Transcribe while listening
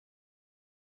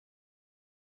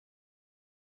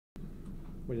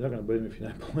Well, you're not going to beat them if you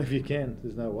don't believe you can.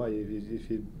 There's no way. If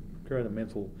you create a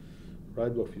mental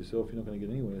roadblock for yourself, you're not going to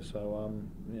get anywhere. So,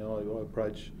 I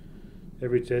approach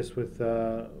every test with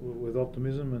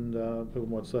optimism, and people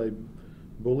might say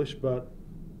bullish, but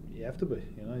you have to be.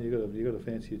 You got to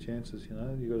fancy your chances.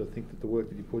 You got to think that the work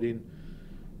that you put in,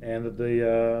 and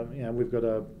that we've got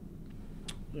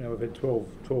we've had 12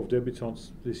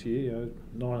 debutants this year.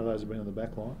 9 of those have been on the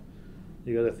back line.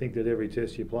 You got to think that every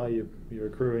test you play, you're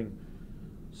accruing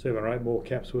 7 or 8 more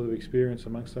caps worth of experience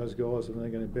amongst those guys, and they're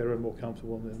going to be better and more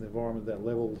comfortable in the environment, that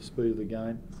level, the speed of the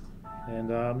game.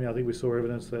 And I think we saw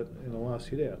evidence that in the last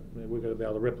hit out. We've got to be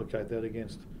able to replicate that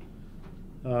against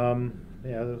the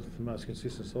most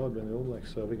consistent side being the All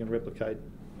Blacks. So if we can replicate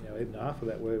even half of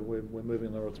that, we're moving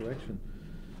in the right direction.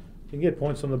 You can get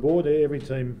points on the board. Every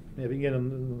team, if you can get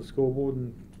on the scoreboard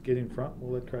and get in front,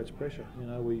 well, that creates pressure.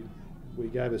 We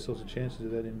gave ourselves a chance to do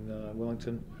that in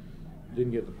Wellington.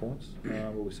 Didn't get the points,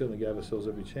 but we certainly gave ourselves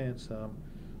every chance. So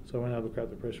we weren't able to create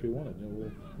the pressure we wanted.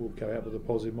 We'll go out with a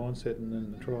positive mindset and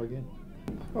then try again.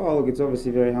 Oh, look, it's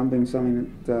obviously very humbling,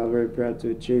 something that I'm very proud to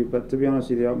achieve. But to be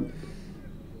honest with you, I'm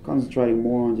concentrating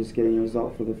more on just getting a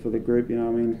result for the group.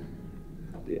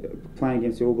 Playing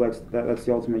against the All Blacks, that's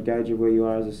the ultimate gauge of where you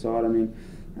are as a side.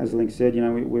 As Link said,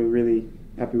 we're really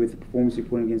happy with the performance we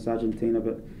put in against Argentina,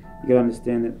 but you got to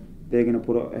understand that they're going to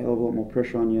put a hell of a lot more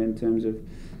pressure on you in terms of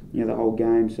the whole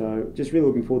game. So just really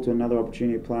looking forward to another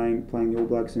opportunity of playing the All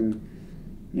Blacks and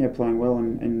playing well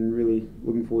and really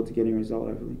looking forward to getting a result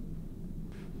hopefully.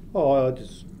 Oh,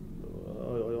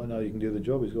 I know you can do the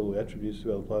job. He's got all the attributes to be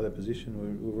able to play that position.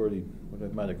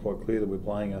 We've made it quite clear that we're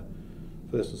playing a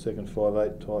first and second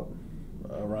 5'8" type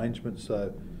arrangement.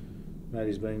 So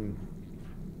Matty's been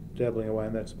dabbling away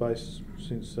in that space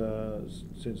since I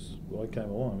came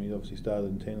along. He obviously started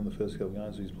in 10 in the first couple of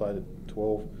games. He's played at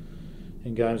 12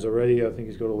 in games already. I think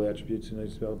he's got all the attributes he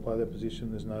needs to be able to play that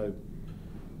position.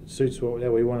 It suits how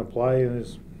we want to play, and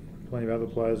there's plenty of other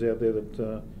players out there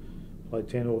that play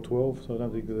 10 or 12. So I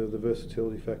don't think the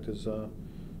versatility factor's not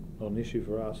an issue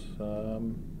for us. I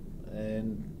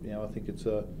think it's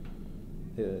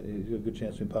he's got a good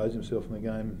chance to impose himself in the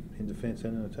game in defence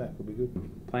and in attack. Will be good.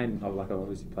 I've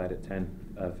obviously played at 10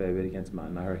 a fair bit against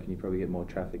Martin. I reckon you probably get more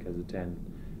traffic as a 10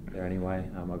 there anyway.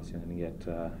 Obviously I'm going to get,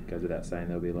 goes without saying,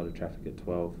 there'll be a lot of traffic at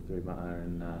 12 through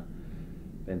Martin and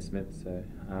Ben Smith. So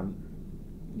I'm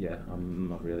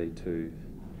not really too,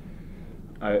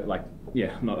 I'm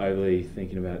not overly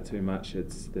thinking about it too much.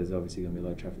 There's obviously going to be a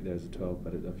lot of traffic there as a 12,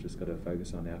 but I've just got to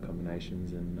focus on our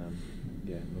combinations and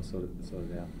we'll sort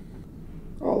it out.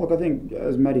 Oh, look, I think,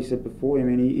 as Matty said before,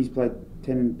 he's played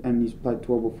 10 and he's played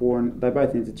 12 before, and they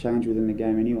both interchange within the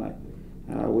game anyway.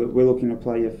 We're looking to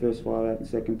play your first 5'8" and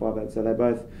second 5'8", so they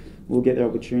both will get their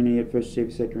opportunity at first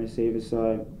receiver, second receiver.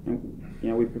 So,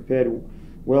 we prepared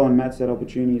well, and Matt's had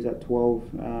opportunities at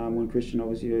 12 when Christian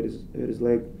obviously hurt his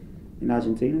leg in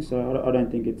Argentina. So I don't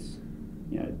think it's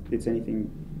anything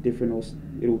different or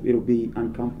it'll be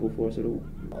uncomfortable for us at all.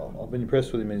 I've been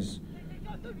impressed with him.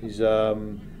 He's a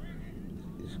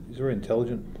very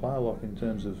intelligent player, in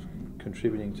terms of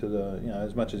contributing to the,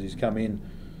 as much as he's come in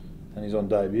and he's on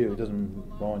debut, he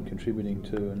doesn't mind contributing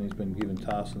to, and he's been given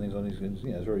tasks and things on.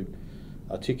 He's very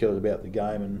articulate about the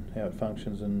game and how it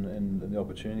functions and the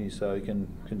opportunities, so he can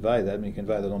convey that, and he can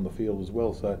convey that on the field as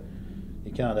well. So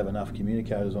you can't have enough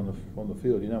communicators on the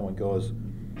field. You don't want guys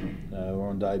who are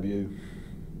on debut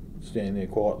standing there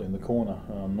quietly in the corner,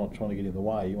 not trying to get in the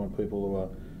way. You want people who are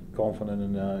confident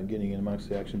and getting in amongst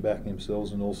the action, backing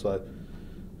themselves, and also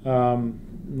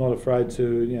not afraid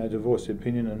to voice their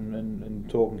opinion and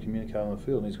talk and communicate on the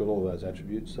field. And he's got all of those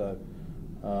attributes. So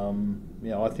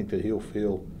I think that he'll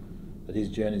feel that his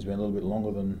journey's been a little bit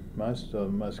longer than most.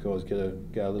 Most guys go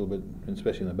a little bit,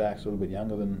 especially in the backs, a little bit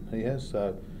younger than he has.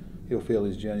 So he'll feel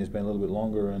his journey's been a little bit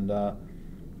longer, and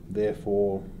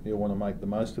therefore he'll want to make the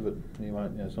most of it. He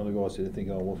won't. It's not a guy to think,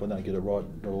 if I don't get it right,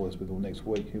 all this with next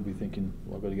week. He'll be thinking,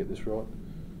 I've got to get this right,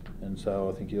 and so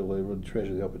I think he'll really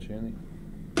treasure the opportunity.